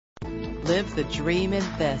Live the dream in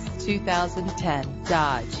this 2010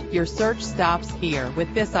 Dodge. Your search stops here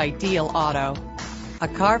with this ideal auto. A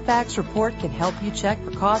Carfax report can help you check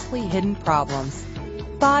for costly hidden problems.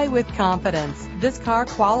 Buy with confidence. This car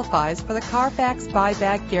qualifies for the Carfax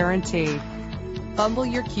buyback guarantee. Fumble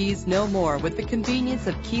your keys no more with the convenience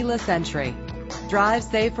of keyless entry. Drive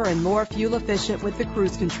safer and more fuel efficient with the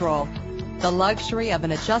cruise control. The luxury of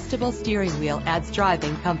an adjustable steering wheel adds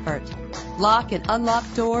driving comfort. Lock and unlock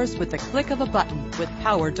doors with the click of a button with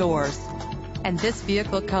power doors. And this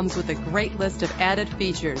vehicle comes with a great list of added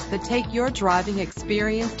features that take your driving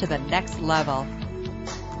experience to the next level.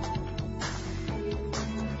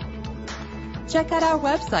 Check out our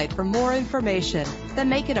website for more information, then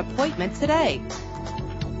make an appointment today.